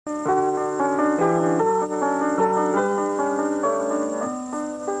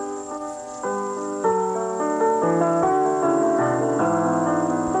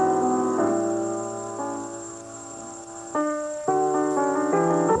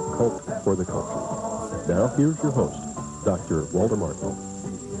cult for the culture. Now, here's your host, Dr. Walter Martin.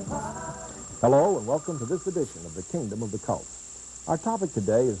 Hello, and welcome to this edition of the Kingdom of the Cults. Our topic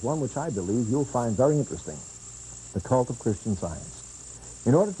today is one which I believe you'll find very interesting, the cult of Christian Science.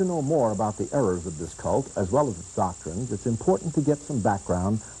 In order to know more about the errors of this cult, as well as its doctrines, it's important to get some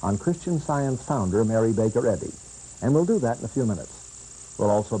background on Christian Science founder Mary Baker Eddy, and we'll do that in a few minutes. We'll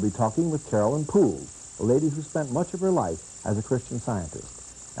also be talking with Carolyn Poole, a lady who spent much of her life as a Christian Scientist,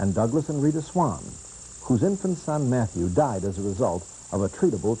 and Douglas and Rita Swan, whose infant son Matthew died as a result of a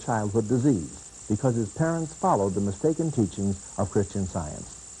treatable childhood disease because his parents followed the mistaken teachings of Christian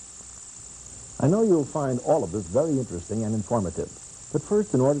Science. I know you'll find all of this very interesting and informative, but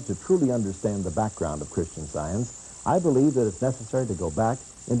first, in order to truly understand the background of Christian Science, I believe that it's necessary to go back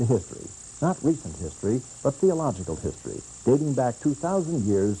into history, not recent history, but theological history, dating back 2,000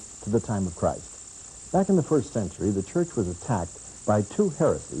 years to the time of Christ. Back in the first century, the church was attacked by two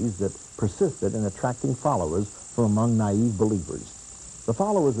heresies that persisted in attracting followers from among naive believers. The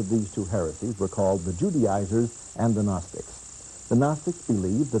followers of these two heresies were called the Judaizers and the Gnostics. The Gnostics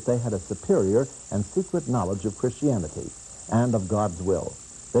believed that they had a superior and secret knowledge of Christianity and of God's will.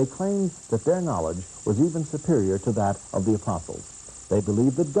 They claimed that their knowledge was even superior to that of the apostles. They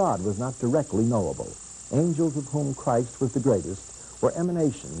believed that God was not directly knowable. Angels, of whom Christ was the greatest, were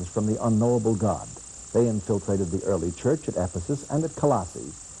emanations from the unknowable God. They infiltrated the early church at Ephesus and at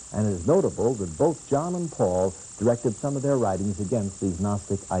Colossae, and it is notable that both John and Paul directed some of their writings against these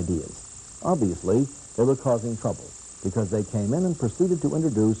Gnostic ideas. Obviously, they were causing trouble because they came in and proceeded to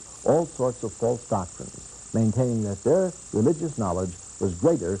introduce all sorts of false doctrines, maintaining that their religious knowledge was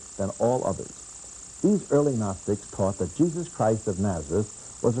greater than all others. These early Gnostics taught that Jesus Christ of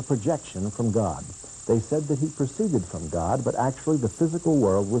Nazareth was a projection from God. They said that he proceeded from God, but actually the physical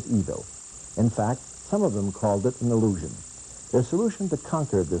world was evil. In fact, some of them called it an illusion. Their solution to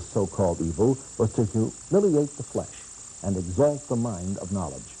conquer this so-called evil was to humiliate the flesh and exalt the mind of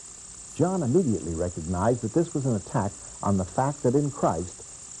knowledge. John immediately recognized that this was an attack on the fact that in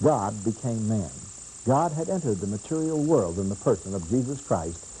Christ, God became man. God had entered the material world in the person of Jesus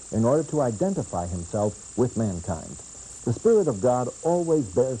Christ in order to identify himself with mankind. The Spirit of God always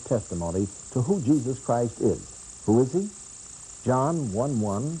bears testimony to who Jesus Christ is. Who is he? John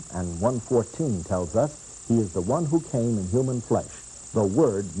 1:1 and 1:14 tells us he is the one who came in human flesh, the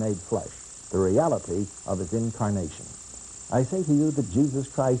Word made flesh, the reality of his incarnation. I say to you that Jesus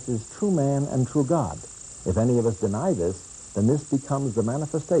Christ is true man and true God. If any of us deny this, then this becomes the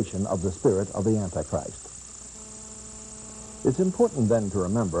manifestation of the spirit of the Antichrist. It's important then to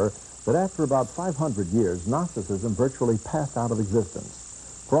remember that after about 500 years, Gnosticism virtually passed out of existence.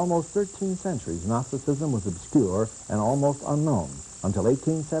 For almost 13 centuries, Gnosticism was obscure and almost unknown until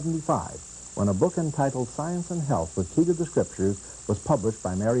 1875, when a book entitled Science and Health with Key to the Scriptures was published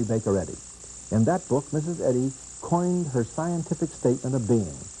by Mary Baker Eddy. In that book, Mrs. Eddy coined her scientific statement of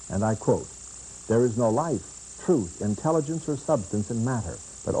being, and I quote, "There is no life, truth, intelligence, or substance in matter,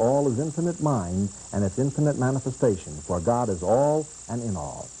 but all is infinite mind and its infinite manifestation, for God is all and in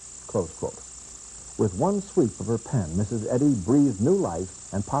all." Close quote. With one sweep of her pen, Mrs. Eddy breathed new life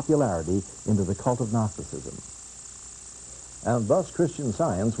and popularity into the cult of Gnosticism. And thus Christian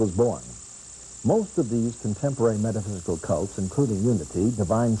Science was born. Most of these contemporary metaphysical cults, including unity,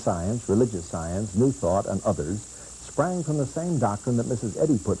 divine science, religious science, New Thought, and others, sprang from the same doctrine that Mrs.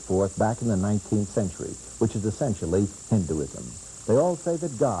 Eddy put forth back in the 19th century, which is essentially Hinduism. They all say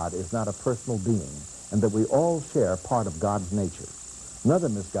that God is not a personal being, and that we all share part of God's nature. Another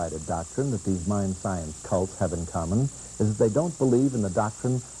misguided doctrine that these mind science cults have in common is that they don't believe in the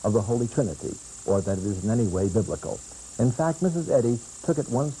doctrine of the Holy Trinity, or that it is in any way biblical. In fact, Mrs. Eddy took it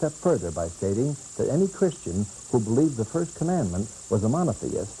one step further by stating that any Christian who believed the first commandment was a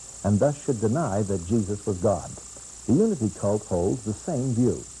monotheist and thus should deny that Jesus was God. The unity cult holds the same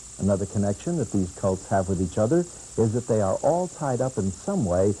view. Another connection that these cults have with each other is that they are all tied up in some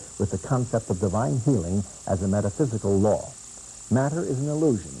way with the concept of divine healing as a metaphysical law. Matter is an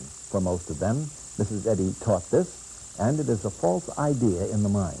illusion for most of them. Mrs. Eddy taught this, and it is a false idea in the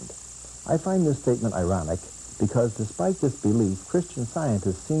mind. I find this statement ironic because despite this belief, Christian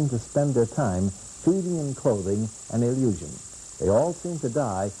scientists seem to spend their time feeding and clothing an illusion. They all seem to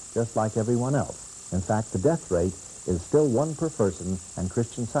die just like everyone else. In fact, the death rate is still one per person, and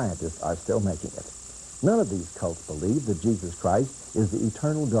Christian scientists are still making it. None of these cults believe that Jesus Christ is the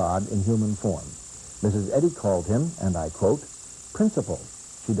eternal God in human form. Mrs. Eddy called him, and I quote, principle.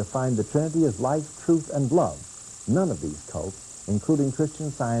 She defined the Trinity as life, truth, and love. None of these cults, including Christian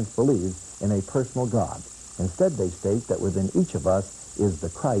Science, believes in a personal God. Instead, they state that within each of us is the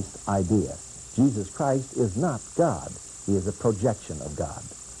Christ idea. Jesus Christ is not God. He is a projection of God.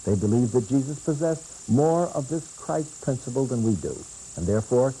 They believed that Jesus possessed more of this Christ principle than we do, and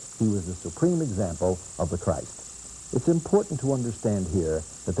therefore he was the supreme example of the Christ. It's important to understand here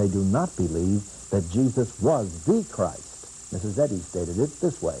that they do not believe that Jesus was the Christ. Mrs. Eddy stated it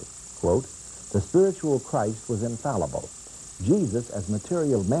this way, quote, "The spiritual Christ was infallible. Jesus, as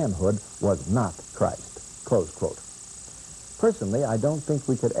material manhood, was not Christ," close quote. Personally, I don't think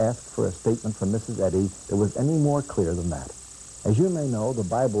we could ask for a statement from Mrs. Eddy that was any more clear than that. As you may know, the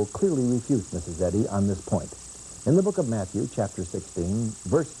Bible clearly refutes Mrs. Eddy on this point. In the book of Matthew, chapter 16,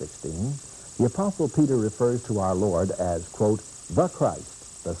 verse 16, the Apostle Peter refers to our Lord as, quote, "the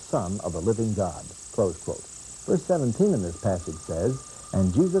Christ, the Son of the living God," close quote. Verse 17 in this passage says,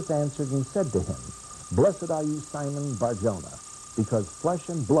 "And Jesus answered and said to him, Blessed are you, Simon Bar-Jonah, because flesh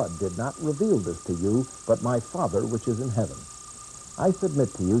and blood did not reveal this to you, but my Father which is in heaven." I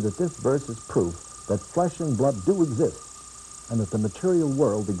submit to you that this verse is proof that flesh and blood do exist, and that the material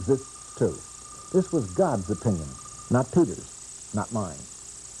world exists too. This was God's opinion, not Peter's, not mine.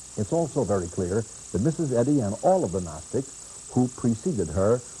 It's also very clear that Mrs. Eddy and all of the Gnostics who preceded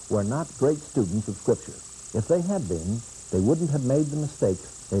her were not great students of Scripture. If they had been, they wouldn't have made the mistakes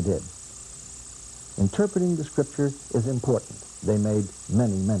they did. Interpreting the Scripture is important. They made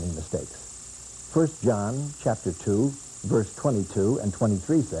many, many mistakes. 1 John chapter 2, verse 22 and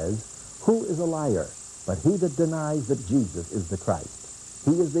 23 says, "Who is a liar but he that denies that Jesus is the Christ?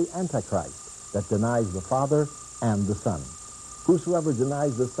 He is the Antichrist that denies the Father and the Son. Whosoever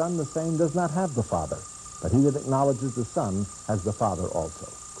denies the Son, the same does not have the Father, but he that acknowledges the Son has the Father also,"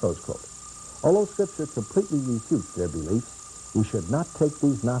 close quote. Although Scripture completely refutes their beliefs, we should not take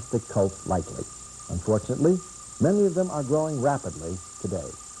these Gnostic cults lightly. Unfortunately, many of them are growing rapidly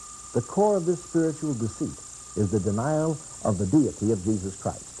today. The core of this spiritual deceit is the denial of the deity of Jesus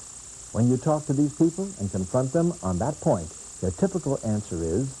Christ. When you talk to these people and confront them on that point, their typical answer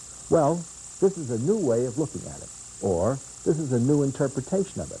is, well, this is a new way of looking at it, or this is a new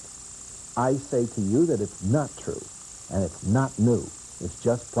interpretation of it. I say to you that it's not true, and it's not new. It's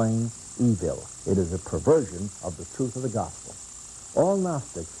just plain evil. It is a perversion of the truth of the gospel. All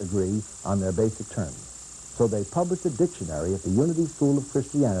Gnostics agree on their basic terms. So they published a dictionary at the Unity School of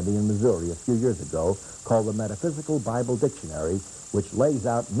Christianity in Missouri a few years ago called the Metaphysical Bible Dictionary, which lays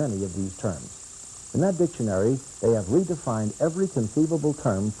out many of these terms. In that dictionary, they have redefined every conceivable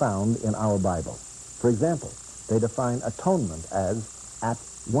term found in our Bible. For example, they define atonement as at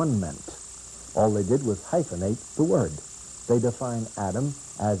one-ment. All they did was hyphenate the word. They define Adam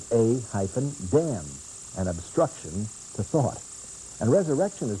as a-dam, an obstruction to thought. And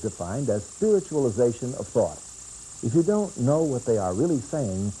resurrection is defined as spiritualization of thought. If you don't know what they are really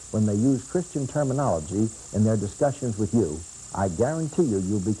saying when they use Christian terminology in their discussions with you, I guarantee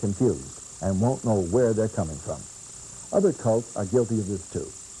you'll be confused and won't know where they're coming from. Other cults are guilty of this too.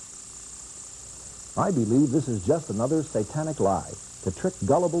 I believe this is just another satanic lie to trick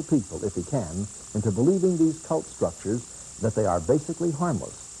gullible people, if he can, into believing these cult structures that they are basically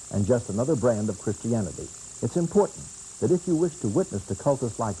harmless and just another brand of Christianity. It's important that if you wish to witness to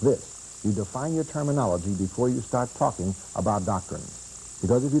cultists like this, you define your terminology before you start talking about doctrines.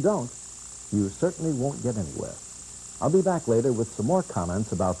 Because if you don't, you certainly won't get anywhere. I'll be back later with some more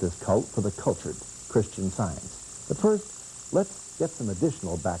comments about this cult for the cultured Christian Science. But first, let's get some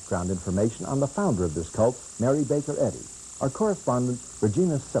additional background information on the founder of this cult, Mary Baker Eddy. Our correspondent,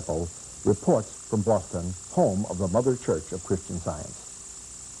 Regina Sippel, reports from Boston, home of the Mother Church of Christian Science.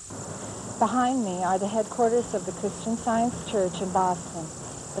 Behind me are the headquarters of the Christian Science Church in Boston.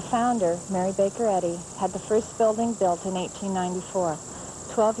 The founder, Mary Baker Eddy, had the first building built in 1894.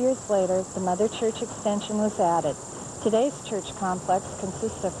 12 years later, the Mother Church extension was added. Today's church complex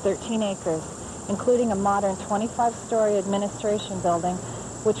consists of 13 acres, including a modern 25-story administration building,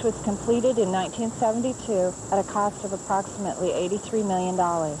 which was completed in 1972 at a cost of approximately $83 million.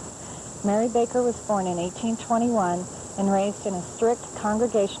 Mary Baker was born in 1821 and raised in a strict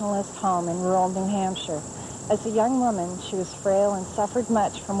Congregationalist home in rural New Hampshire. As a young woman, she was frail and suffered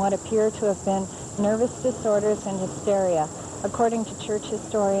much from what appear to have been nervous disorders and hysteria, according to church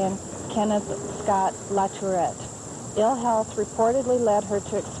historian Kenneth Scott Latourette. Ill health reportedly led her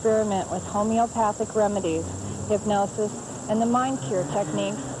to experiment with homeopathic remedies, hypnosis, and the mind cure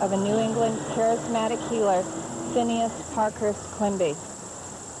techniques of a New England charismatic healer, Phineas Parkhurst Quimby.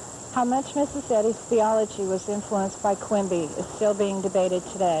 How much Mrs. Eddy's theology was influenced by Quimby is still being debated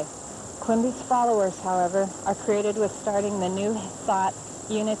today. Quimby's followers, however, are credited with starting the New Thought,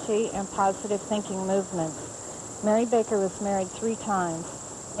 Unity, and Positive Thinking movements. Mary Baker was married 3 times.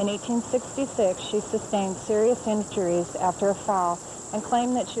 In 1866, she sustained serious injuries after a fall and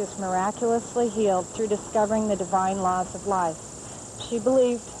claimed that she was miraculously healed through discovering the divine laws of life. She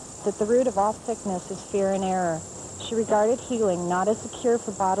believed that the root of all sickness is fear and error. She regarded healing not as a cure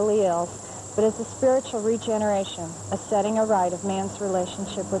for bodily ills, but as a spiritual regeneration, a setting aright of man's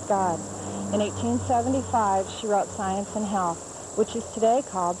relationship with God. In 1875, she wrote Science and Health, which is today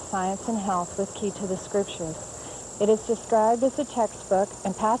called Science and Health with Key to the Scriptures. It is described as a textbook,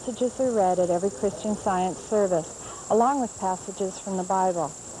 and passages are read at every Christian Science service, along with passages from the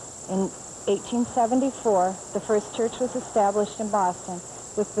Bible. In 1874, the first church was established in Boston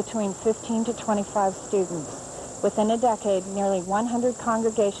with between 15 to 25 students. Within a decade, nearly 100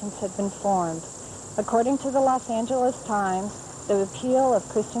 congregations had been formed. According to the Los Angeles Times, the appeal of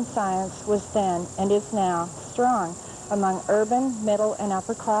Christian Science was then, and is now, strong among urban, middle, and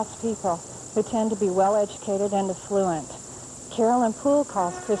upper-class people who tend to be well-educated and affluent. Carolyn Poole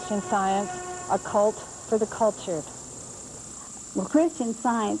calls Christian Science a cult for the cultured. Well, Christian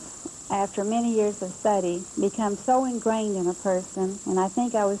Science, after many years of study, becomes so ingrained in a person, and I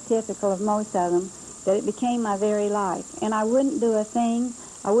think I was typical of most of them, that it became my very life. And I wouldn't do a thing,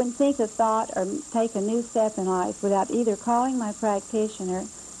 I wouldn't think a thought or take a new step in life without either calling my practitioner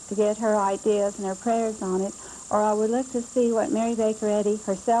to get her ideas and her prayers on it, or I would look to see what Mary Baker Eddy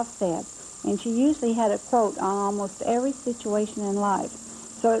herself said. And she usually had a quote on almost every situation in life.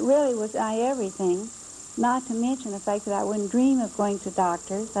 So it really was everything, not to mention the fact that I wouldn't dream of going to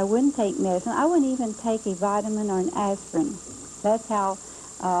doctors. I wouldn't take medicine. I wouldn't even take a vitamin or an aspirin. That's how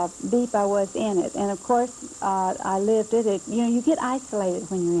deep I was in it. And of course, I lived it. You know, you get isolated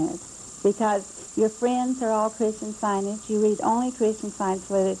when you're in it because your friends are all Christian Scientists. You read only Christian Science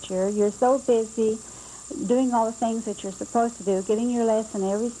literature. You're so busy doing all the things that you're supposed to do, getting your lesson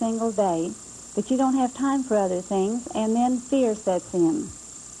every single day, that you don't have time for other things, and then fear sets in.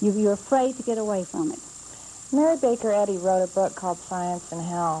 You're afraid to get away from it. Mary Baker Eddy wrote a book called Science and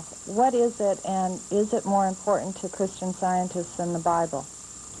Health. What is it, and is it more important to Christian scientists than the Bible?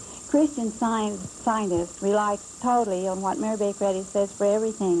 Christian scientists rely totally on what Mary Baker Eddy says for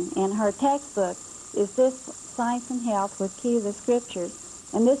everything, and her textbook is this Science and Health with Key to the Scriptures.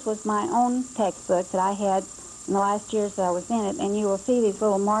 And this was my own textbook that I had in the last years that I was in it, and you will see these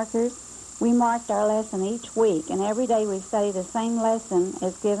little markers. We marked our lesson each week, and every day we study the same lesson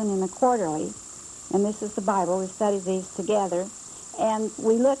as given in the quarterly, and this is the Bible. We study these together, and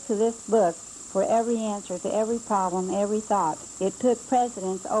we look to this book for every answer to every problem, every thought. It took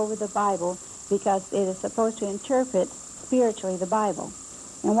precedence over the Bible because it is supposed to interpret spiritually the Bible,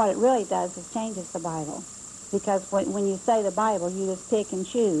 and what it really does is changes the Bible. Because when you say the Bible, you just pick and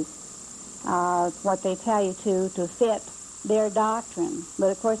choose what they tell you to fit their doctrine.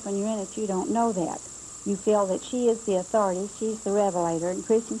 But, of course, when you're in it, you don't know that. You feel that she is the authority, she's the revelator, and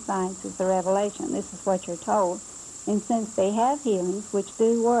Christian Science is the revelation. This is what you're told. And since they have healings, which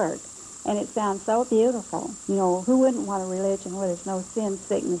do work, and it sounds so beautiful, you know, who wouldn't want a religion where there's no sin,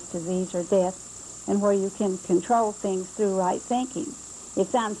 sickness, disease, or death, and where you can control things through right thinking? It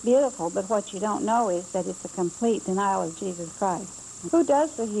sounds beautiful, but what you don't know is that it's a complete denial of Jesus Christ. Who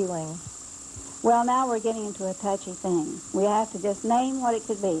does the healing? Well, now we're getting into a touchy thing. We have to just name what it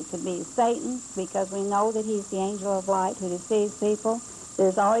could be. It could be Satan, because we know that he's the angel of light who deceives people.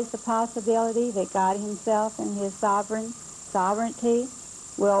 There's always the possibility that God himself in his sovereignty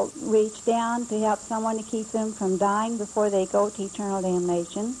will reach down to help someone to keep them from dying before they go to eternal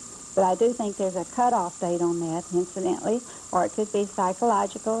damnation. But I do think there's a cutoff date on that, incidentally, or it could be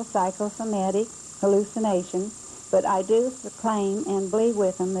psychological, psychosomatic, hallucination. But I do claim and believe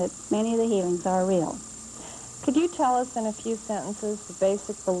with them that many of the healings are real. Could you tell us in a few sentences the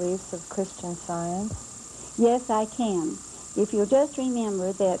basic beliefs of Christian Science? Yes, I can. If you'll just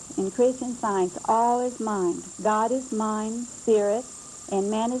remember that in Christian Science, all is mind. God is mind, spirit,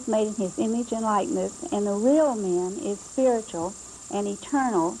 and man is made in his image and likeness, and the real man is spiritual and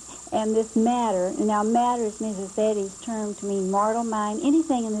eternal. And this matter, now matter is Mrs. Eddy's term to mean mortal mind,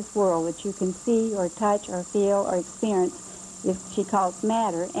 anything in this world that you can see or touch or feel or experience, she calls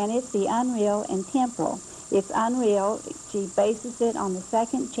matter, and it's the unreal and temporal. It's unreal. She bases it on the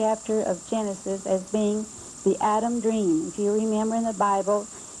 2nd chapter of Genesis as being the Adam dream. If you remember in the Bible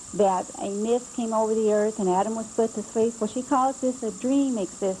that a mist came over the earth and Adam was put to sleep, well, she calls this a dream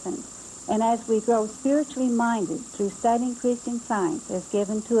existence. And as we grow spiritually minded through studying Christian Science as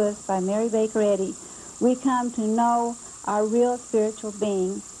given to us by Mary Baker Eddy, we come to know our real spiritual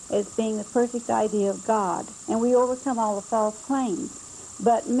being as being the perfect idea of God. And we overcome all the false claims.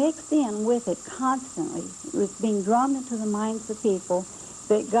 But mixed in with it constantly, it's being drummed into the minds of people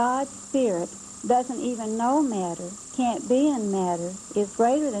that God's Spirit doesn't even know matter, can't be in matter, is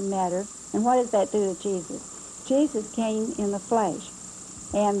greater than matter. And what does that do to Jesus? Jesus came in the flesh.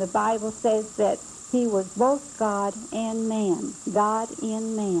 And the Bible says that He was both God and man, God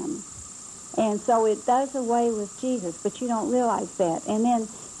in man. And so it does away with Jesus, but you don't realize that. And then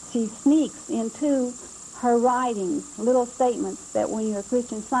she sneaks into her writings little statements that when you're a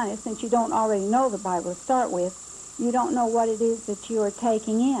Christian Scientist, since you don't already know the Bible to start with, you don't know what it is that you are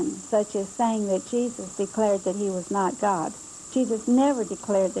taking in, such as saying that Jesus declared that he was not God. Jesus never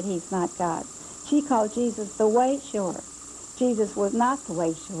declared that he's not God. She called Jesus the way shower. Jesus was not the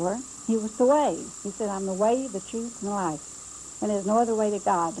way shower. He was the way. He said, I'm the way, the truth, and the life. And there's no other way to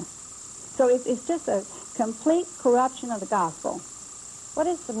God. So it's just a complete corruption of the gospel. What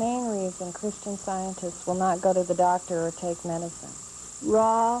is the main reason Christian Scientists will not go to the doctor or take medicine?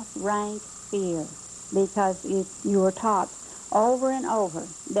 Raw, rank fear. Because you are taught over and over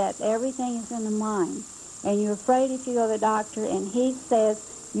that everything is in the mind. And you're afraid if you go to the doctor and he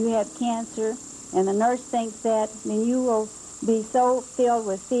says you have cancer and the nurse thinks that, then you will be so filled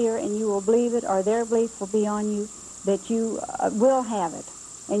with fear and you will believe it, or their belief will be on you, that you will have it.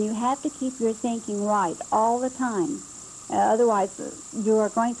 And you have to keep your thinking right all the time. Otherwise, you are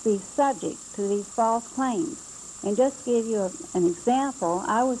going to be subject to these false claims. And just to give you an example,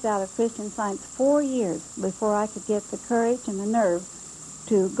 I was out of Christian Science 4 years before I could get the courage and the nerve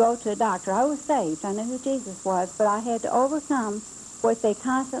to go to a doctor. I was saved. I knew who Jesus was, but I had to overcome what they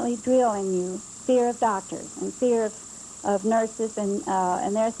constantly drill in you, fear of doctors and fear of nurses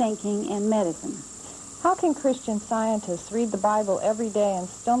and their thinking and medicine. How can Christian Scientists read the Bible every day and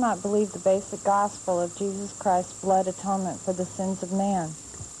still not believe the basic gospel of Jesus Christ's blood atonement for the sins of man?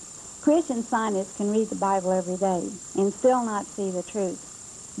 Christian Scientists can read the Bible every day and still not see the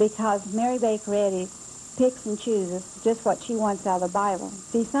truth, because Mary Baker Eddy picks and chooses just what she wants out of the Bible.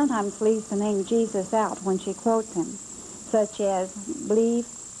 She sometimes leaves the name Jesus out when she quotes him, such as, believe,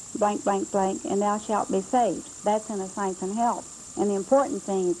 blank, blank, blank, and thou shalt be saved. That's in a Science and Health. And the important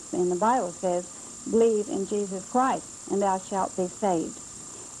thing in the Bible says, believe in Jesus Christ, and thou shalt be saved.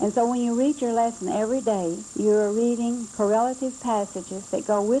 And so when you read your lesson every day, you're reading correlative passages that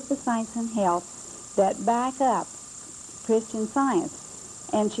go with the Science and Health that back up Christian Science.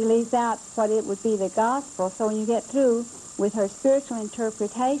 And she leaves out what it would be the gospel. So when you get through with her spiritual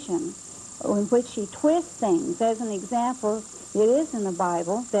interpretation, in which she twists things, as an example, it is in the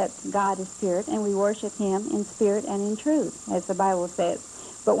Bible that God is spirit, and we worship him in spirit and in truth, as the Bible says.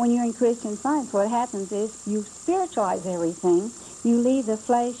 But when you're in Christian Science, what happens is you spiritualize everything. You leave the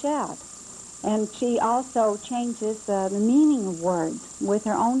flesh out. And she also changes the meaning of words with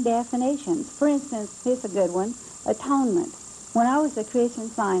her own definitions. For instance, here's a good one, atonement. When I was a Christian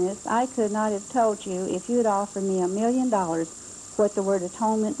Scientist, I could not have told you, if you had offered me $1 million, what the word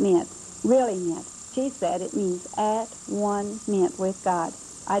atonement really meant. She said it means at one meant with God.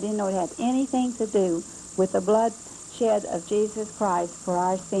 I didn't know it had anything to do with the blood shed of Jesus Christ for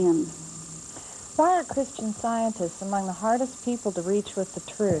our sins. Why are Christian Scientists among the hardest people to reach with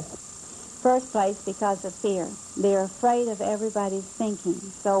the truth? First place, because of fear. They're afraid of everybody's thinking.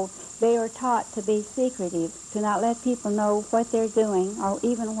 So they are taught to be secretive, to not let people know what they're doing or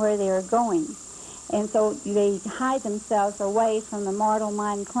even where they're going. And so they hide themselves away from the mortal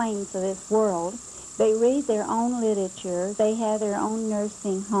mind claims of this world. They read their own literature. They have their own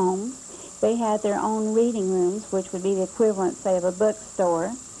nursing homes. They have their own reading rooms, which would be the equivalent, say, of a bookstore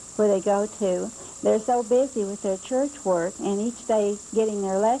where they go to. They're so busy with their church work and each day getting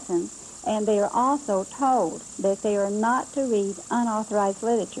their lessons, and they are also told that they are not to read unauthorized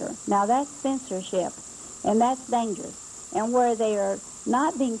literature. Now, that's censorship, and that's dangerous. And where they are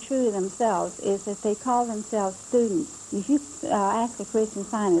not being true to themselves is that they call themselves students. If you ask a Christian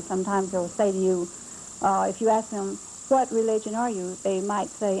Scientist, sometimes they'll say to you, if you ask them, what religion are you? They might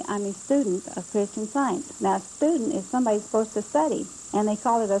say, I'm a student of Christian Science. Now, a student is somebody supposed to study, and they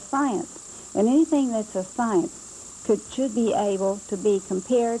call it a science. And anything that's a science should be able to be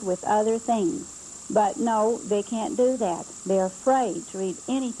compared with other things. But no, they can't do that. They're afraid to read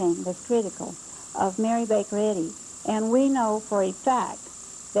anything that's critical of Mary Baker Eddy. And we know for a fact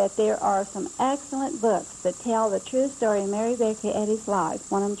that there are some excellent books that tell the true story of Mary Baker Eddy's life.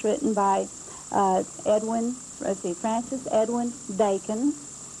 One of them's written by Francis Edwin Bacon,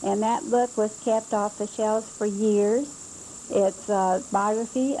 and that book was kept off the shelves for years. It's a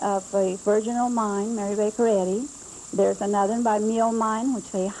biography of the virginal mind, Mary Baker Eddy. There's another one by Mill Mine, which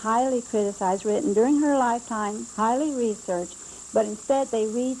they highly criticize, written during her lifetime, highly researched, but instead they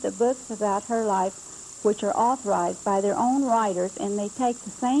read the books about her life, which are authorized by their own writers, and they take the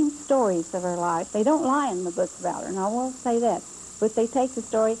same stories of her life. They don't lie in the books about her, and I will say that. But they take the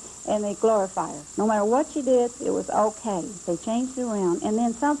story and they glorify her. No matter what she did, it was okay. They changed it around. And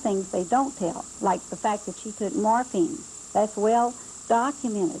then some things they don't tell, like the fact that she took morphine. That's well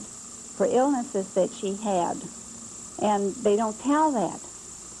documented for illnesses that she had. And they don't tell that.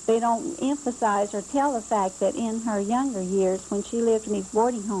 They don't emphasize or tell the fact that in her younger years, when she lived in these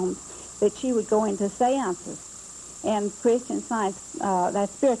boarding homes, that she would go into seances. And Christian Science,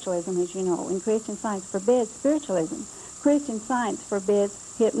 that's spiritualism, as you know, and Christian Science forbids spiritualism. Christian Science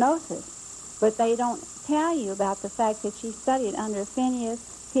forbids hypnosis. But they don't tell you about the fact that she studied under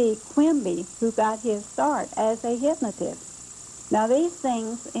Phineas P. Quimby, who got his start as a hypnotist. Now these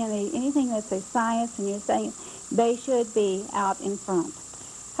things, anything that's a science and you're saying, they should be out in front.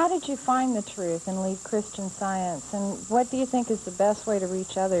 How did you find the truth and leave Christian Science? And what do you think is the best way to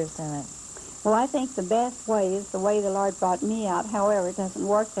reach others in it? Well, I think the best way is the way the Lord brought me out. However, it doesn't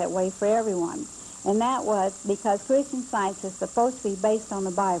work that way for everyone. And that was because Christian Science is supposed to be based on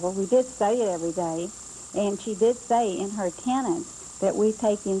the Bible. We did study it every day. And she did say in her tenets that we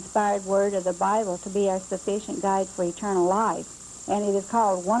take the inspired word of the Bible to be our sufficient guide for eternal life. And it is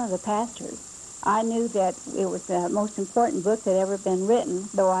called One of the Pastures. I knew that it was the most important book that ever been written,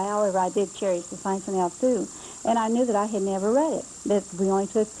 however, I did cherish the Science and Health too. And I knew that I had never read it, that we only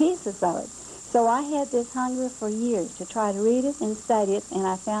took pieces of it. So I had this hunger for years to try to read it and study it, and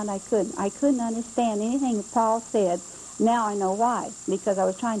I found I couldn't. I couldn't understand anything that Paul said. Now I know why, because I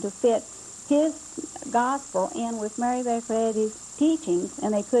was trying to fit his gospel in with Mary Baker Eddy's teachings,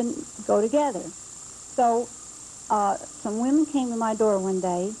 and they couldn't go together. So some women came to my door one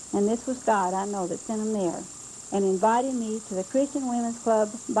day, and this was God, I know, that sent them there, and invited me to the Christian Women's Club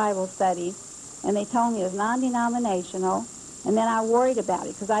Bible study, and they told me it was non-denominational, and then I worried about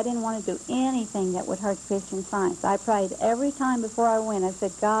it because I didn't want to do anything that would hurt Christian Science. I prayed every time before I went. I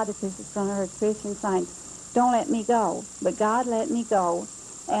said, God, if this is going to hurt Christian Science, don't let me go. But God let me go,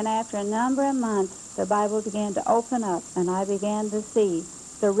 and after a number of months, the Bible began to open up, and I began to see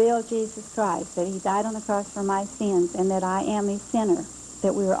the real Jesus Christ, that he died on the cross for my sins, and that I am a sinner,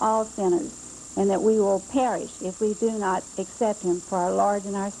 that we are all sinners, and that we will perish if we do not accept him for our Lord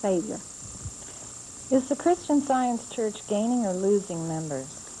and our Savior. Is the Christian Science Church gaining or losing members?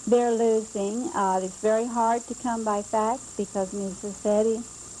 They're losing. It's very hard to come by facts because Mrs. Eddy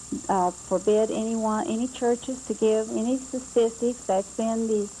forbid any churches to give any statistics. That's in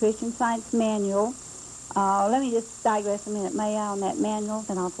the Christian Science manual. Let me just digress a minute, may I, on that manual,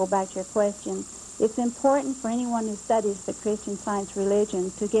 then I'll go back to your question. It's important for anyone who studies the Christian Science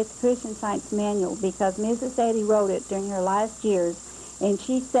religion to get the Christian Science manual because Mrs. Eddy wrote it during her last years, and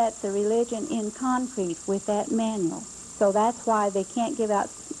she set the religion in concrete with that manual. So that's why they can't give out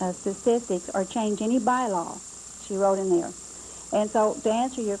statistics or change any bylaw she wrote in there. And so to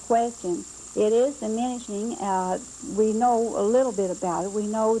answer your question, it is diminishing. We know a little bit about it. We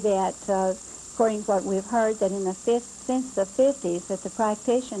know that according to what we've heard, that since the 50s, that the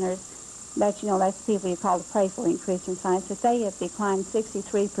practitioners, that's the people you call to pray for in Christian Science, that they have declined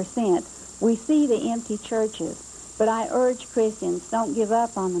 63%. We see the empty churches, but I urge Christians, don't give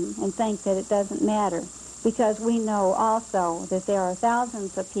up on them and think that it doesn't matter, because we know also that there are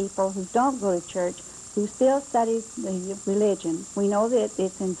thousands of people who don't go to church, who still study the religion. We know that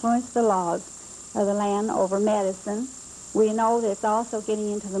it's influenced the laws of the land over medicine. We know that it's also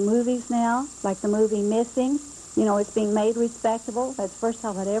getting into the movies now, like the movie Missing. It's being made respectable. That's the first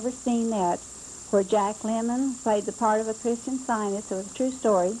time I'd ever seen that, where Jack Lemmon played the part of a Christian Scientist. It was a true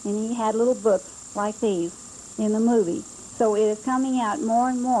story, and he had little books like these in the movie. So it is coming out more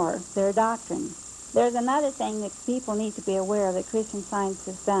and more, their doctrine. There's another thing that people need to be aware of that Christian Science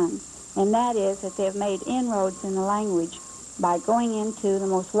has done, and that is that they've made inroads in the language by going into the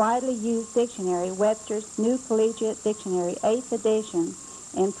most widely used dictionary, Webster's New Collegiate Dictionary, 8th edition,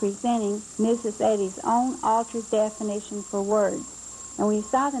 and presenting Mrs. Eddy's own altered definition for words. And when you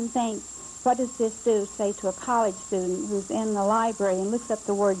stop and think, what does this do, say, to a college student who's in the library and looks up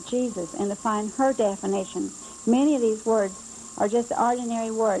the word Jesus and to find her definition? Many of these words are just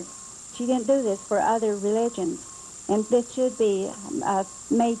ordinary words. She didn't do this for other religions. And this should be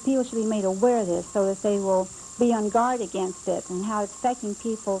people should be made aware of this so that they will be on guard against it and how it's affecting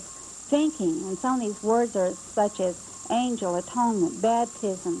people's thinking. And some of these words are such as angel, atonement,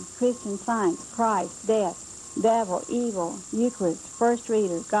 baptism, Christian Science, Christ, death, devil, evil, Eucharist, first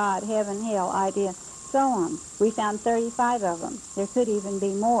reader, God, heaven, hell, idea, so on. We found 35 of them. There could even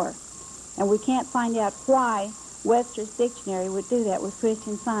be more. And we can't find out why Webster's dictionary would do that with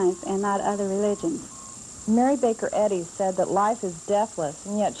Christian Science and not other religions. Mary Baker Eddy said that life is deathless,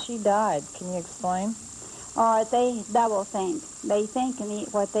 and yet she died. Can you explain? Or they double think. They think in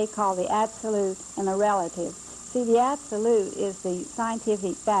what they call the absolute and the relative. See, the absolute is the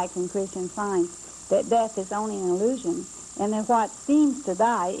scientific fact in Christian Science that death is only an illusion, and that what seems to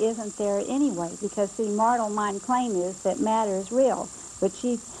die isn't there anyway, because the mortal mind claim is that matter is real. but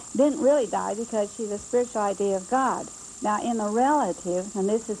she didn't really die because she's a spiritual idea of God. Now, in the relative, and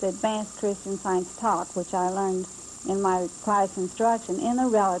this is advanced Christian Science talk, which I learned in my class instruction, in the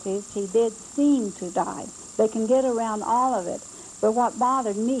relative, she did seem to die. They can get around all of it. But what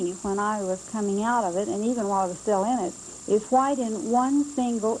bothered me when I was coming out of it, and even while I was still in it, is why didn't one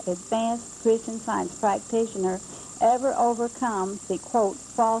single advanced Christian Science practitioner ever overcome the, quote,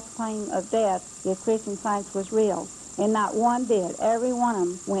 false claim of death if Christian Science was real? And not one did. Every one of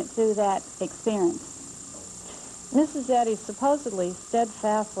them went through that experience. Mrs. Eddy supposedly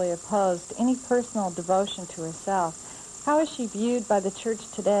steadfastly opposed any personal devotion to herself. How is she viewed by the church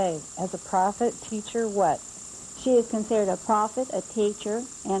today? As a prophet, teacher, what? She is considered a prophet, a teacher,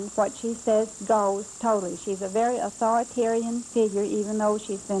 and what she says goes totally. She's a very authoritarian figure, even though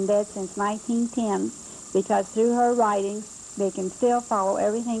she's been dead since 1910, because through her writings, they can still follow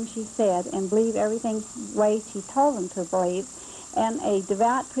everything she said and believe everything the way she told them to believe. And a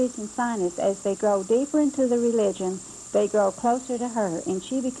devout Christian Scientist, as they grow deeper into the religion, they grow closer to her, and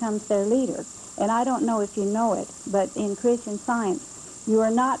she becomes their leader. And I don't know if you know it, but in Christian Science, you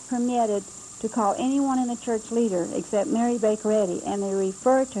are not permitted to call anyone in the church leader except Mary Baker Eddy, and they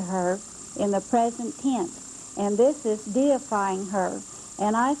refer to her in the present tense. And this is deifying her.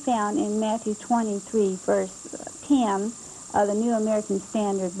 And I found in Matthew 23, verse 10 of the New American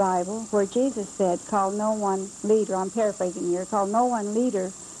Standard Bible, where Jesus said, call no one leader, I'm paraphrasing here, call no one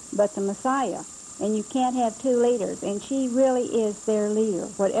leader but the Messiah. And you can't have two leaders. And she really is their leader.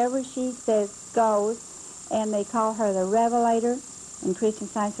 Whatever she says goes, and they call her the Revelator. In Christian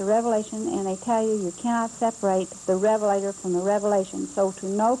Science, the revelation, and they tell you cannot separate the revelator from the revelation. So to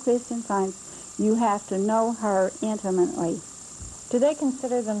know Christian Science, you have to know her intimately. Do they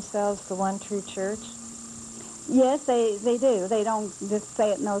consider themselves the one true church? Yes, they do. They don't just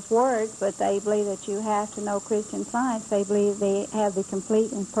say it in those words, but they believe that you have to know Christian Science. They believe they have the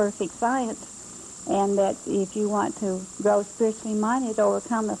complete and perfect science, and that if you want to grow spiritually minded,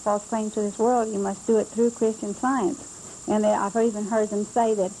 overcome the false claims to this world, you must do it through Christian Science. And I've even heard them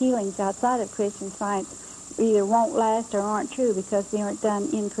say that healings outside of Christian Science either won't last or aren't true because they aren't done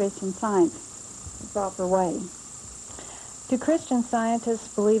in Christian Science the proper way. Do Christian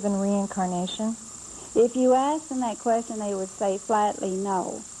Scientists believe in reincarnation? If you ask them that question, they would say flatly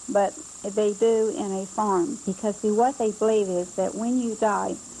no. But they do in a form, because see, what they believe is that when you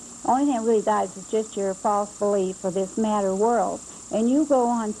die, the only thing that really dies is just your false belief for this matter world. And you go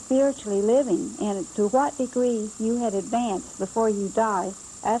on spiritually living, and to what degree you had advanced before you die,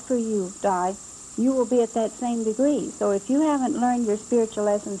 after you die, you will be at that same degree. So if you haven't learned your spiritual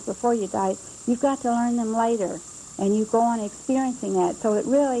lessons before you die, you've got to learn them later, and you go on experiencing that. So it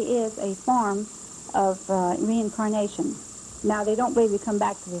really is a form of reincarnation. Now, they don't believe you come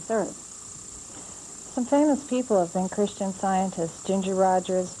back to this earth. Some famous people have been Christian Scientists: Ginger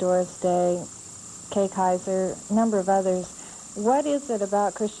Rogers, Doris Day, Kay Kaiser, a number of others. What is it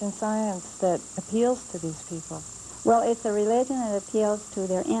about Christian Science that appeals to these people? Well, it's a religion that appeals to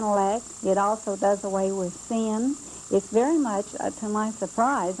their intellect. It also does away with sin. It's very much, to my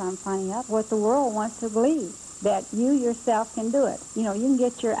surprise, I'm finding out what the world wants to believe, that you yourself can do it. You know, you can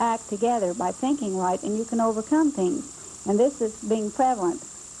get your act together by thinking right, and you can overcome things. And this is being prevalent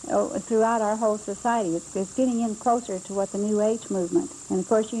throughout our whole society. It's getting in closer to what the New Age movement. And, of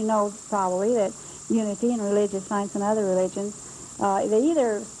course, you know probably that unity in religious science and other religions, they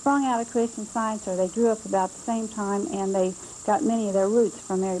either sprung out of Christian Science or they grew up about the same time, and they got many of their roots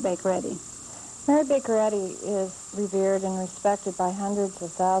from Mary Baker Eddy. Mary Baker Eddy is revered and respected by hundreds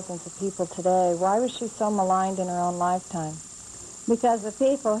of thousands of people today. Why was she so maligned in her own lifetime? Because the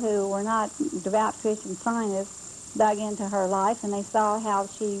people who were not devout Christian Scientists dug into her life, and they saw how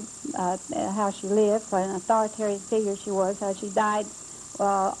she lived, what an authoritarian figure she was, how she died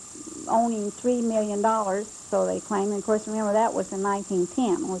owning $3 million, so they claim. And of course, remember, that was in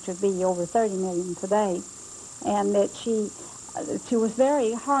 1910, which would be over $30 million today. And that she was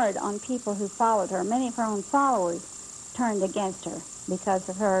very hard on people who followed her. Many of her own followers turned against her because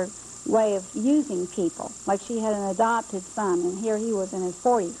of her way of using people. Like, she had an adopted son, and here he was in his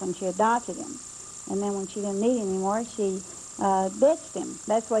 40s when she adopted him. And then when she didn't need him anymore, she ditched him.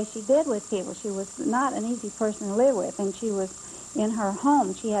 That's the way she did with people. She was not an easy person to live with, and she was in her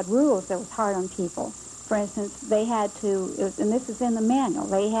home. She had rules that was hard on people. For instance, they had to, and this is in the manual,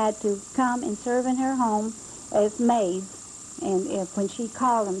 they had to come and serve in her home as maids, and when she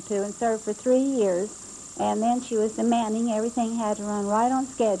called them to, and serve for 3 years. And then she was demanding everything had to run right on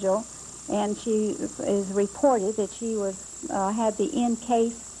schedule, and she is reported that she was had the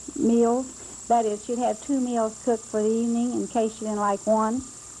in-case meals. That is, she'd have 2 meals cooked for the evening in case she didn't like one,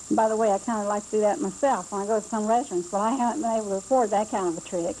 By the way, I kind of like to do that myself when I go to some restaurants, but I haven't been able to afford that kind of a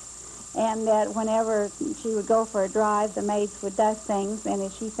trick. And that whenever she would go for a drive, the maids would dust things, and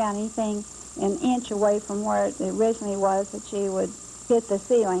if she found anything an inch away from where it originally was, that she would hit the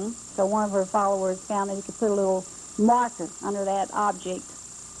ceiling. So one of her followers found that he could put a little marker under that object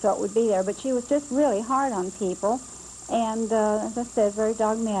so it would be there. But she was just really hard on people, and as I said, very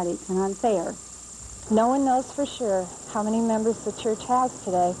dogmatic and unfair. No one knows for sure how many members the church has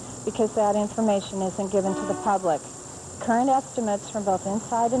today because that information isn't given to the public. Current estimates from both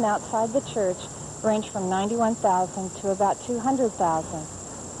inside and outside the church range from 91,000 to about 200,000.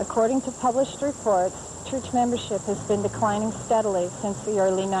 According to published reports, church membership has been declining steadily since the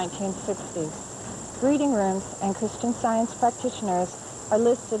early 1960s. Reading rooms and Christian Science practitioners are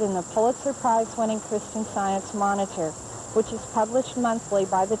listed in the Pulitzer Prize-winning Christian Science Monitor, which is published monthly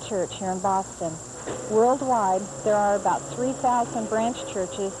by the church here in Boston. Worldwide, there are about 3,000 branch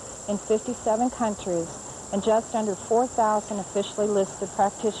churches in 57 countries and just under 4,000 officially listed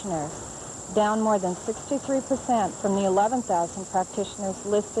practitioners, down more than 63% from the 11,000 practitioners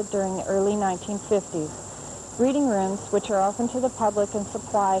listed during the early 1950s. Reading rooms, which are open to the public and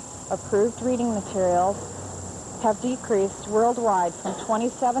supply approved reading materials, have decreased worldwide from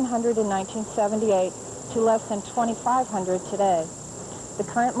 2,700 in 1978 to less than 2,500 today. The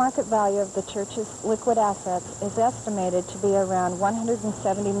current market value of the church's liquid assets is estimated to be around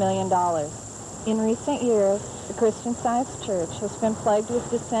 $170 million. In recent years, the Christian Science Church has been plagued with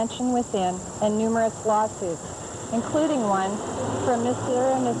dissension within and numerous lawsuits, including one from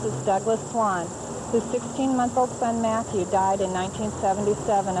Mr. and Mrs. Douglas Swan, whose 16-month-old son Matthew died in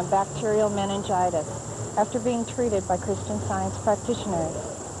 1977 of bacterial meningitis after being treated by Christian Science practitioners.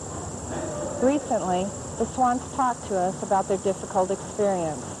 Recently, the Swans talked to us about their difficult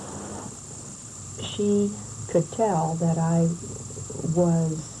experience. She could tell that I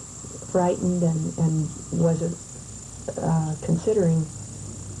was frightened and was considering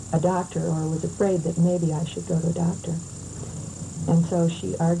a doctor, or was afraid that maybe I should go to a doctor. And so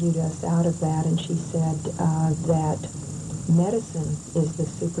she argued us out of that, and she said that medicine is the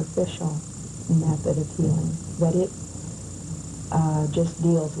superficial method of healing, that it just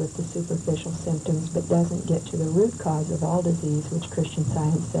deals with the superficial symptoms but doesn't get to the root cause of all disease, which Christian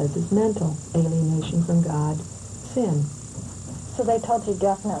Science says is mental: alienation from God, sin. So they told you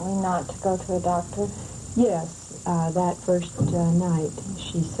definitely not to go to a doctor? Yes, that first night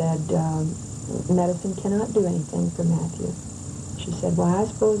she said medicine cannot do anything for Matthew. She said, well, I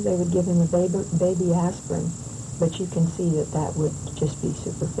suppose they would give him a baby aspirin, but you can see that that would just be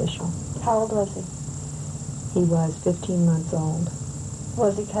superficial. How old was he? He was 15 months old.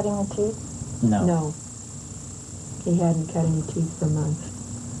 Was he cutting the teeth? No. No. He hadn't cut any teeth for months.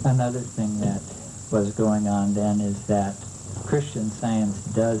 Another thing that was going on then is that Christian Science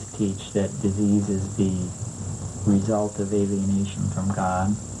does teach that disease is the result of alienation from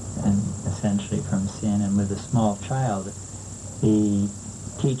God and essentially from sin. And with a small child, the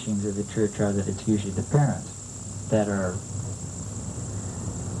teachings of the church are that it's usually the parents that are,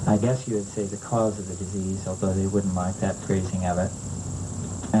 I guess you would say, the cause of the disease, although they wouldn't like that phrasing of it.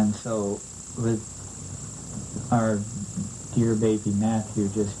 And so with our dear baby Matthew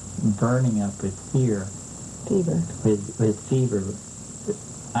just burning up with fever,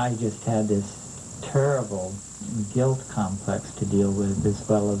 I just had this terrible guilt complex to deal with, as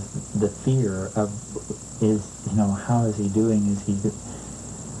well as the fear of, how is he doing? Is he,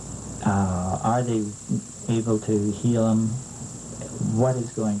 are they able to heal him? What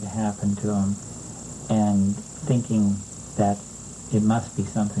is going to happen to him? And thinking that it must be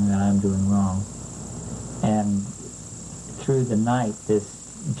something that I'm doing wrong. And through the night, this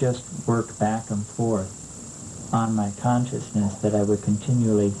just worked back and forth on my consciousness, that I would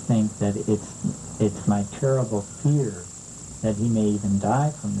continually think that it's my terrible fear that he may even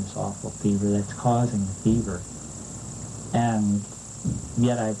die from this awful fever that's causing the fever. And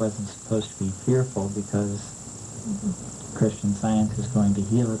yet I wasn't supposed to be fearful, because Christian Science is going to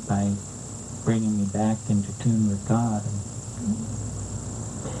heal it by bringing me back into tune with God.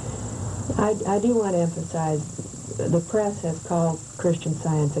 I do want to emphasize, the press has called Christian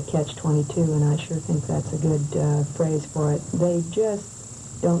Science a catch-22, and I sure think that's a good phrase for it. They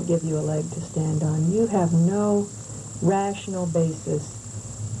just don't give you a leg to stand on. You have no rational basis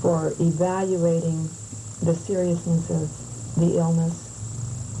for evaluating the seriousness of the illness.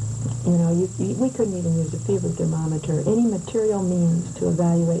 We couldn't even use a fever thermometer. Any material means to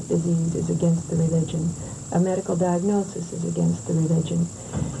evaluate disease is against the religion. A medical diagnosis is against the religion.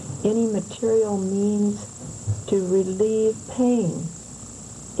 Any material means to relieve pain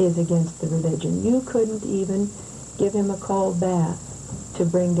is against the religion. You couldn't even give him a cold bath to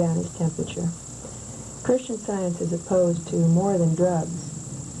bring down his temperature. Christian Science is opposed to more than drugs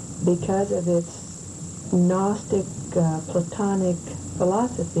because of its Gnostic, Platonic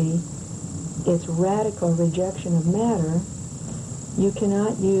philosophy, its radical rejection of matter. You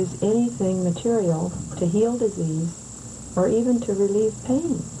cannot use anything material to heal disease or even to relieve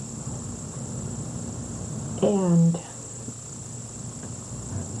pain. And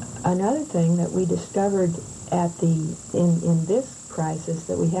another thing that we discovered at in this crisis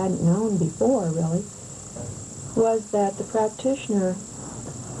that we hadn't known before, really, was that the practitioner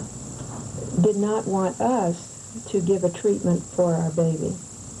did not want us to give a treatment for our baby.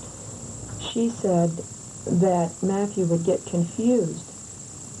 She said that Matthew would get confused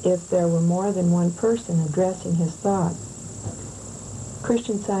if there were more than one person addressing his thought.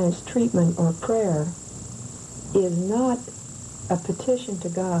 Christian Science treatment or prayer is not a petition to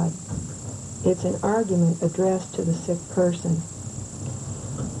God. It's an argument addressed to the sick person.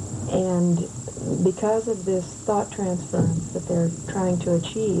 And because of this thought transference that they're trying to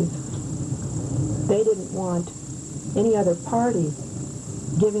achieve, they didn't want any other party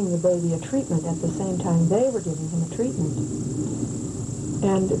giving the baby a treatment at the same time they were giving him a treatment.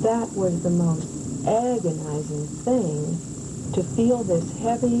 And that was the most agonizing thing, to feel this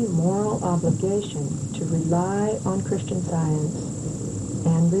heavy moral obligation to rely on Christian Science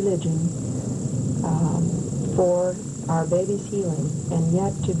and religion for our baby's healing, and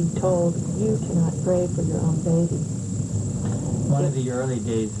yet to be told you cannot pray for your own baby. One of the early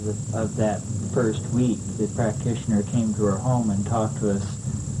days of that first week, the practitioner came to our home and talked to us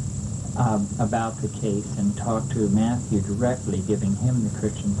about the case, and talked to Matthew directly, giving him the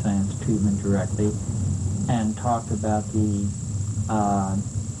Christian Science treatment directly, and talked about the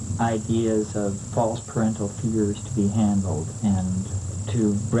ideas of false parental fears to be handled, and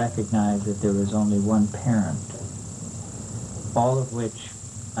to recognize that there was only one parent, all of which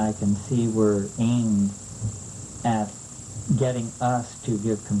I can see were aimed at getting us to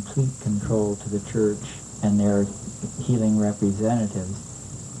give complete control to the church and their healing representatives,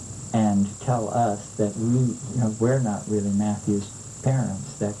 and tell us that we're not really Matthew's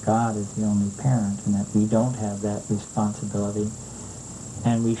parents, that God is the only parent, and that we don't have that responsibility,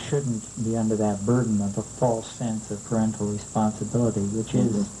 and we shouldn't be under that burden of a false sense of parental responsibility, which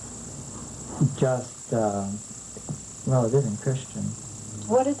is just, it isn't Christian.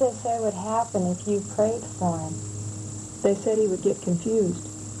 What did they say would happen if you prayed for him? They said he would get confused.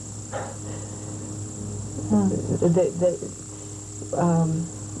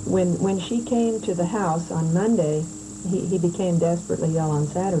 When she came to the house on Monday, he became desperately ill on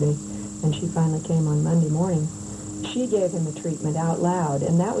Saturday, and she finally came on Monday morning. She gave him a treatment out loud,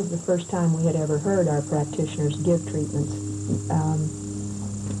 and that was the first time we had ever heard our practitioners give treatments.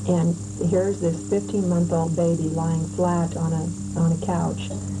 And here's this 15-month-old baby lying flat on a couch,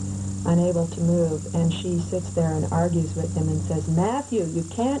 unable to move, and she sits there and argues with him and says, "Matthew, you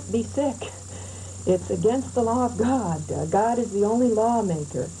can't be sick. It's against the law of God. God is the only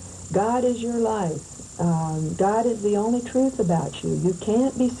lawmaker. God is your life. God is the only truth about you. You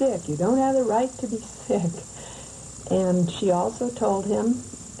can't be sick. You don't have the right to be sick." And she also told him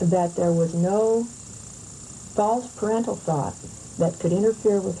that there was no false parental thought that could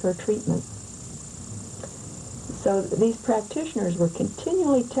interfere with her treatment. So these practitioners were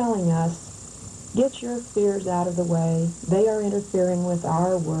continually telling us, get your fears out of the way. They are interfering with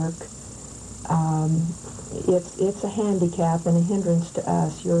our work. It's a handicap and a hindrance to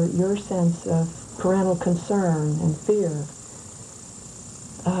us, your sense of parental concern and fear.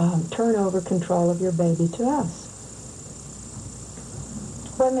 Turn over control of your baby to us.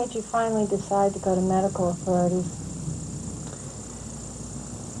 What made you finally decide to go to medical authorities?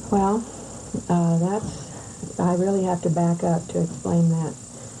 Well, I really have to back up to explain that.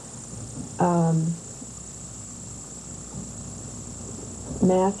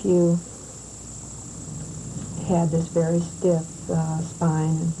 Matthew had this very stiff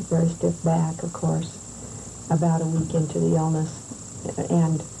spine and very stiff back, of course, about a week into the illness.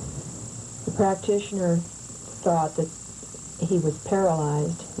 And the practitioner thought that he was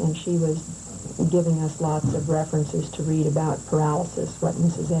paralyzed, and she was giving us lots of references to read about paralysis, what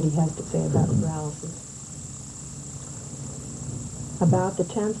Mrs. Eddy has to say about paralysis. About the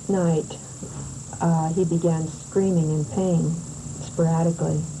 10th night, he began screaming in pain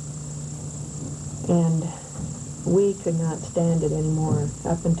sporadically, and we could not stand it anymore.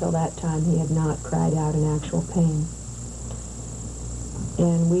 Up until that time, he had not cried out in actual pain.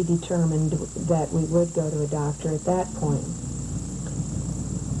 And we determined that we would go to a doctor at that point.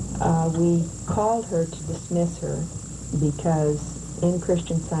 We called her to dismiss her because in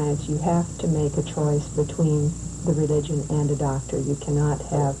Christian Science you have to make a choice between the religion and a doctor. You cannot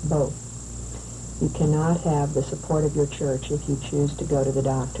have both. You cannot have the support of your church if you choose to go to the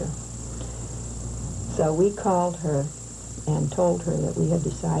doctor. So we called her and told her that we had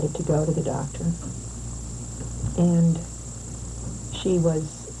decided to go to the doctor. And she was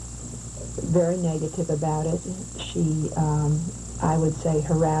very negative about it. She, I would say,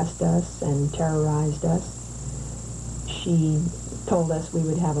 harassed us and terrorized us. She told us we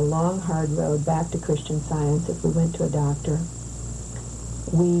would have a long, hard road back to Christian Science if we went to a doctor.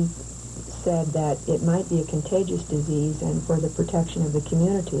 We said that it might be a contagious disease, and for the protection of the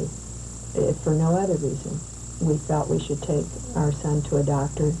community, if for no other reason, we felt we should take our son to a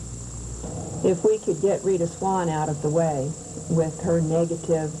doctor. If we could get Rita Swan out of the way with her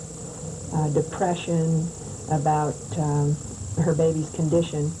negative depression about her baby's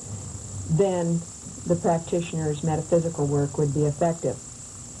condition, then the practitioner's metaphysical work would be effective.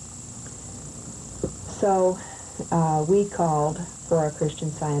 So we called for a Christian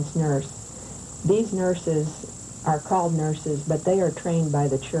Science nurse. These nurses are called nurses, but they are trained by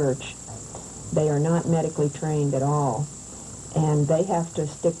the church. They are not medically trained at all. And they have to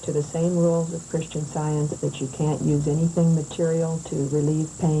stick to the same rules of Christian Science, that you can't use anything material to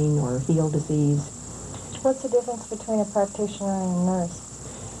relieve pain or heal disease. What's the difference between a practitioner and a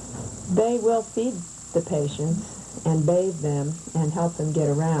nurse? They will feed the patients and bathe them and help them get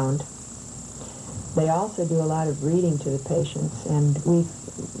around. They also do a lot of reading to the patients, and we've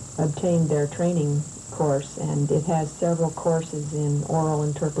obtained their training course, and it has several courses in oral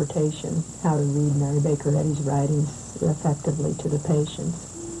interpretation, how to read Mary Baker Eddy's writings effectively to the patients.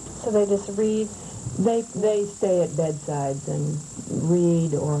 So they just read? They stay at bedsides and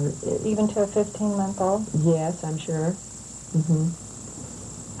read, or... Even to a 15-month-old? Yes, I'm sure.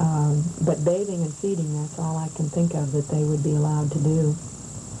 But bathing and feeding, that's all I can think of that they would be allowed to do.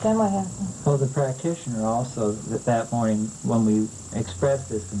 Then what happened? Well, the practitioner also, that morning, when we expressed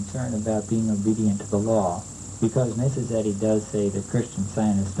this concern about being obedient to the law, because Mrs. Eddy does say that Christian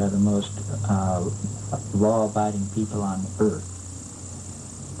Scientists are the most law-abiding people on earth,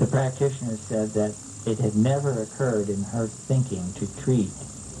 the practitioner said that it had never occurred in her thinking to treat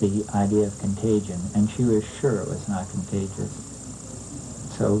the idea of contagion, and she was sure it was not contagious.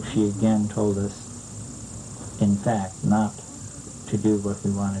 So she again told us, in fact, not to do what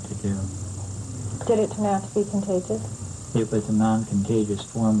we wanted to do. Did it turn out to be contagious? It was a non-contagious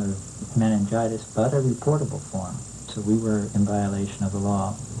form of meningitis, but a reportable form. So we were in violation of the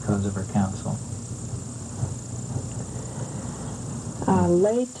law because of her counsel.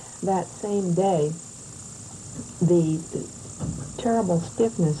 Late that same day, the terrible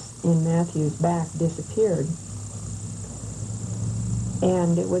stiffness in Matthew's back disappeared.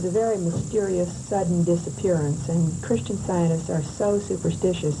 And it was a very mysterious, sudden disappearance. And Christian Scientists are so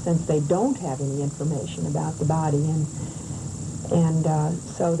superstitious since they don't have any information about the body. And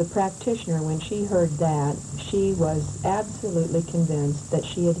so the practitioner, when she heard that, she was absolutely convinced that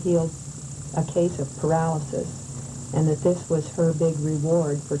she had healed a case of paralysis, and that this was her big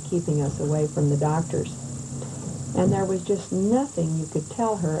reward for keeping us away from the doctors. And there was just nothing you could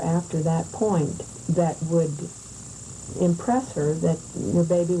tell her after that point that would impress her that your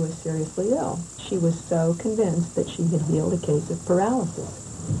baby was seriously ill. She was so convinced that she had healed a case of paralysis.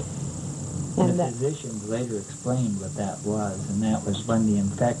 And the physicians later explained what that was, and that was when the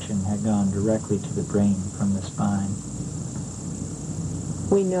infection had gone directly to the brain from the spine.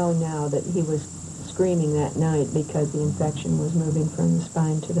 We know now that he was screaming that night because the infection was moving from the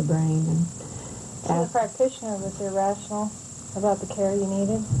spine to the brain. And so the practitioner was irrational about the care you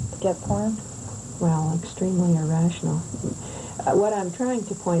needed to get for him? Well, extremely irrational. What I'm trying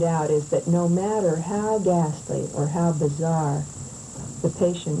to point out is that no matter how ghastly or how bizarre the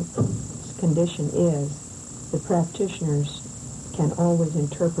patient's condition is, the practitioners can always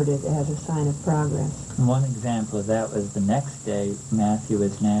interpret it as a sign of progress. One example of that was the next day, Matthew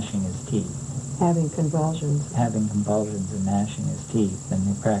was gnashing his teeth. Having convulsions. Having convulsions and gnashing his teeth. And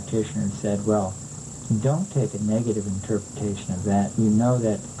the practitioner said, well, don't take a negative interpretation of that. You know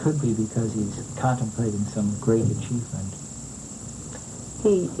that could be because he's contemplating some great achievement.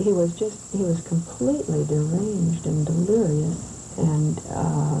 He was completely deranged and delirious, and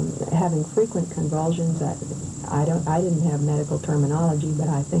having frequent convulsions. I didn't have medical terminology, but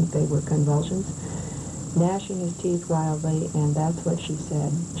I think they were convulsions. Gnashing his teeth wildly, and that's what she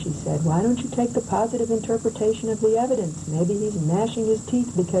said. She said, why don't you take the positive interpretation of the evidence? Maybe he's gnashing his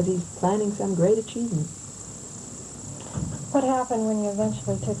teeth because he's planning some great achievement. What happened when you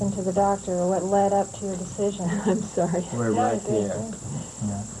eventually took him to the doctor, or what led up to your decision? I'm sorry. We're right there.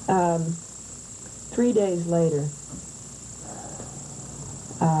 Yeah. 3 days later,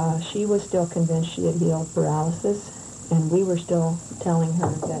 She was still convinced she had healed paralysis, and we were still telling her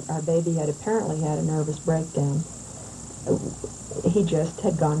that our baby had apparently had a nervous breakdown. He just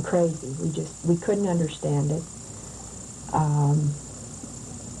had gone crazy. We couldn't understand it.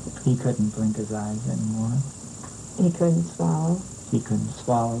 He couldn't blink his eyes anymore. He couldn't swallow. He couldn't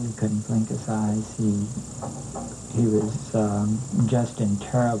swallow. He couldn't blink his eyes. He was just in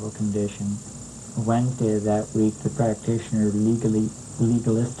terrible condition. Wednesday of that week, the practitioner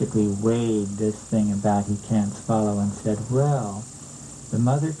legalistically weighed this thing about he can't swallow and said, well, the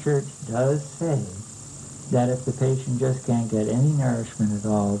Mother Church does say that if the patient just can't get any nourishment at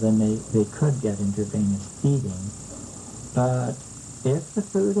all, then they could get intravenous feeding. But if the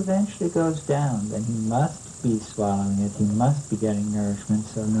food eventually goes down, then he must be swallowing it. He must be getting nourishment.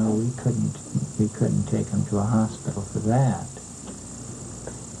 So no, we couldn't take him to a hospital for that.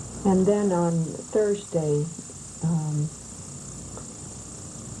 And then on Thursday,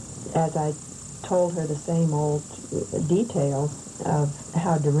 as I told her the same old details of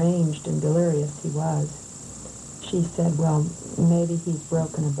how deranged and delirious he was, she said, well, maybe he's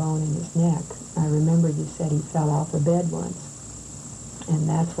broken a bone in his neck. I remember you said he fell off a bed once, and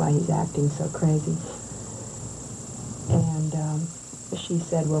that's why he's acting so crazy. And she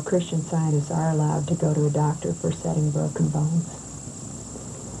said, well, Christian Scientists are allowed to go to a doctor for setting broken bones.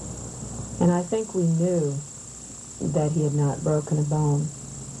 And I think we knew that he had not broken a bone,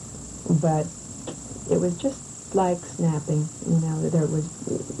 but it was just like snapping, there was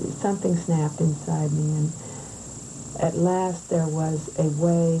something snapped inside me, and at last there was a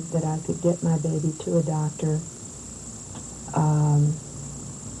way that I could get my baby to a doctor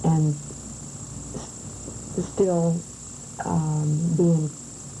and still be in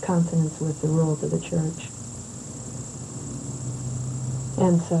consonance with the rules of the church.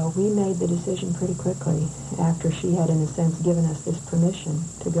 And so we made the decision pretty quickly after she had, in a sense, given us this permission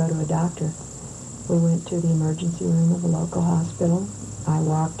to go to a doctor. We went to the emergency room of a local hospital. I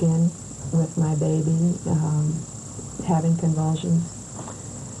walked in with my baby having convulsions.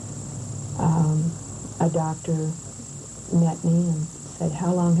 A doctor met me and said,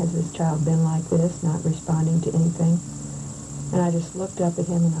 how long has this child been like this, not responding to anything? And I just looked up at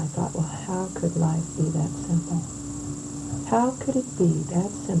him and I thought, well, how could life be that simple? How could it be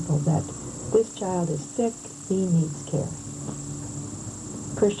that simple that this child is sick, he needs care?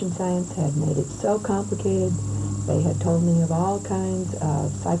 Christian Science had made it so complicated. They had told me of all kinds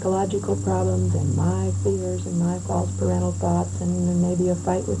of psychological problems and my fears and my false parental thoughts, and maybe a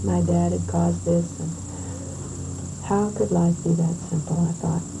fight with my dad had caused this. And how could life be that simple, I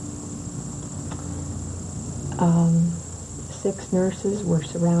thought. 6 nurses were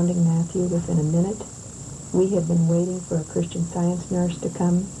surrounding Matthew within a minute. We had been waiting for a Christian Science nurse to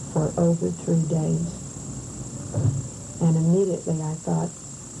come for over 3 days. And immediately I thought,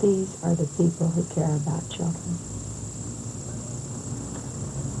 these are the people who care about children.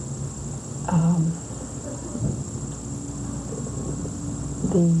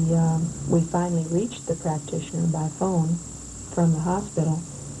 We finally reached the practitioner by phone from the hospital,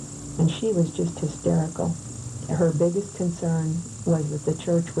 and she was just hysterical. Her biggest concern was that the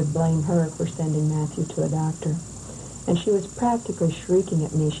church would blame her for sending Matthew to a doctor. And she was practically shrieking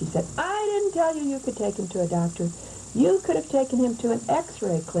at me. She said, I didn't tell you could take him to a doctor. You could have taken him to an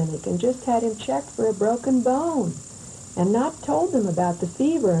x-ray clinic and just had him checked for a broken bone and not told them about the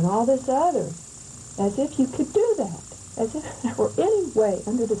fever and all this other. As if you could do that. As if there were any way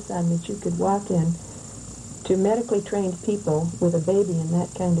under the sun that you could walk in to medically trained people with a baby in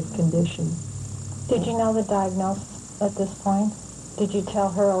that kind of condition. Did you know the diagnosis at this point? Did you tell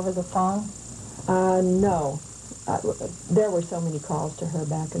her over the phone? No. There were so many calls to her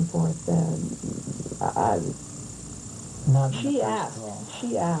back and forth. She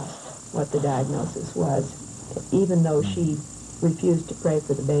asked what the diagnosis was, even though she refused to pray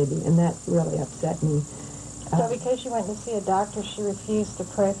for the baby, and that really upset me. So because you went to see a doctor, she refused to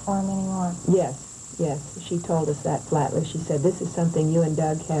pray for him anymore? Yes. She told us that flatly. She said, this is something you and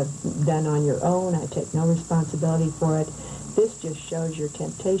Doug have done on your own. I take no responsibility for it. This just shows your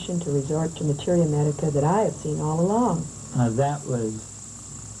temptation to resort to materia medica that I have seen all along. That was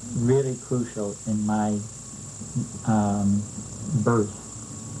really crucial in my birth,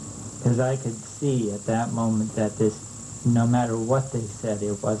 because I could see at that moment that this, no matter what they said,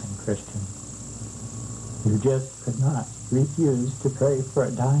 it wasn't Christian. You just could not refuse to pray for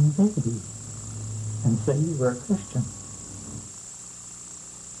a dying baby and say you were a Christian.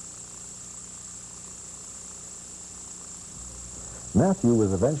 Matthew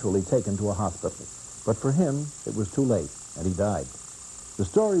was eventually taken to a hospital, but for him, it was too late, and he died. The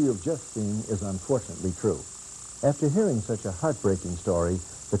story you've just seen is unfortunately true. After hearing such a heartbreaking story,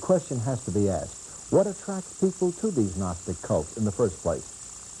 the question has to be asked, what attracts people to these Gnostic cults in the first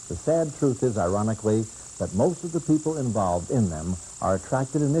place? The sad truth is, ironically, that most of the people involved in them are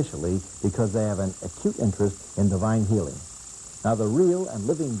attracted initially because they have an acute interest in divine healing. Now, the real and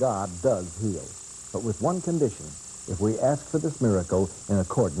living God does heal, but with one condition: if we ask for this miracle in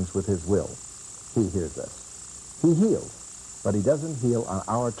accordance with his will. He hears us. He heals, but he doesn't heal on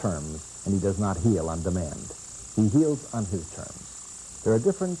our terms, and he does not heal on demand. He heals on his terms. There are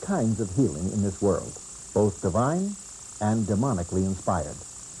different kinds of healing in this world, both divine and demonically inspired.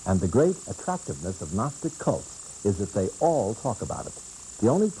 And the great attractiveness of Gnostic cults is that they all talk about it. The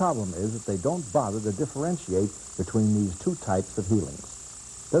only problem is that they don't bother to differentiate between these two types of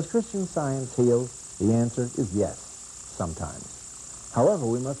healings. Does Christian Science heal? The answer is yes, sometimes. However,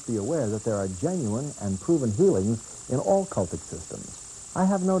 we must be aware that there are genuine and proven healings in all cultic systems. I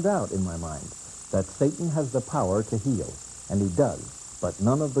have no doubt in my mind that Satan has the power to heal, and he does, but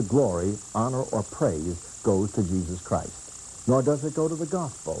none of the glory, honor, or praise goes to Jesus Christ, nor does it go to the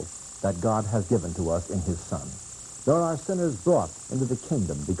gospel that God has given to us in his Son. Nor are sinners brought into the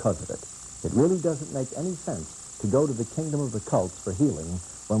kingdom because of it. It really doesn't make any sense to go to the kingdom of the cults for healing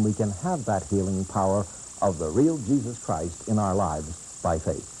when we can have that healing power of the real Jesus Christ in our lives by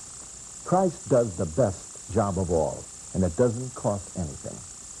faith. Christ does the best job of all, and it doesn't cost anything.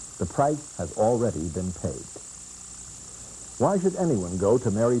 The price has already been paid. Why should anyone go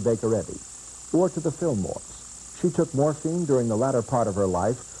to Mary Baker Eddy or to the Fillmores? She took morphine during the latter part of her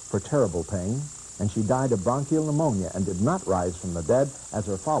life for terrible pain, and she died of bronchial pneumonia and did not rise from the dead as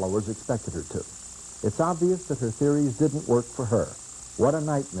her followers expected her to. It's obvious that her theories didn't work for her. What a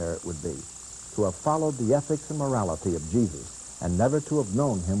nightmare it would be to have followed the ethics and morality of Jesus and never to have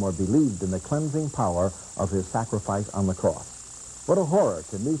known him or believed in the cleansing power of his sacrifice on the cross. What a horror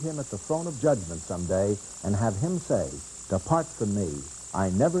to meet him at the throne of judgment someday and have him say, "Depart from me, I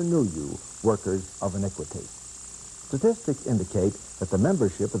never knew you, workers of iniquity." Statistics indicate that the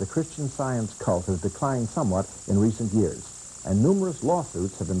membership of the Christian Science cult has declined somewhat in recent years, and numerous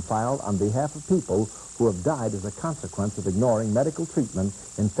lawsuits have been filed on behalf of people who have died as a consequence of ignoring medical treatment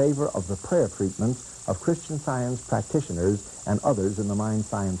in favor of the prayer treatments of Christian Science practitioners and others in the mind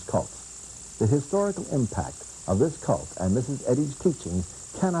science cults. The historical impact of this cult and Mrs. Eddy's teachings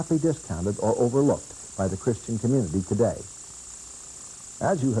cannot be discounted or overlooked by the Christian community today.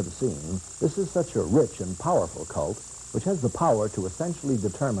 As you have seen, this is such a rich and powerful cult which has the power to essentially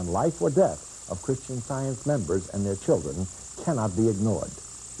determine life or death of Christian Science members and their children cannot be ignored.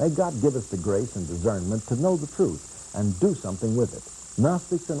 May God give us the grace and discernment to know the truth and do something with it.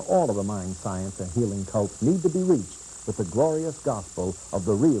 Gnostics and all of the mind science and healing cults need to be reached with the glorious gospel of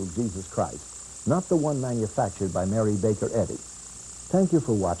the real Jesus Christ, not the one manufactured by Mary Baker Eddy. Thank you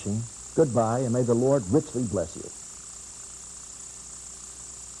for watching. Goodbye, and may the Lord richly bless you.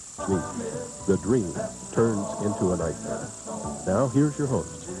 The dream turns into a nightmare. Now here's your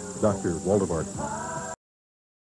host, Dr. Walter Martin.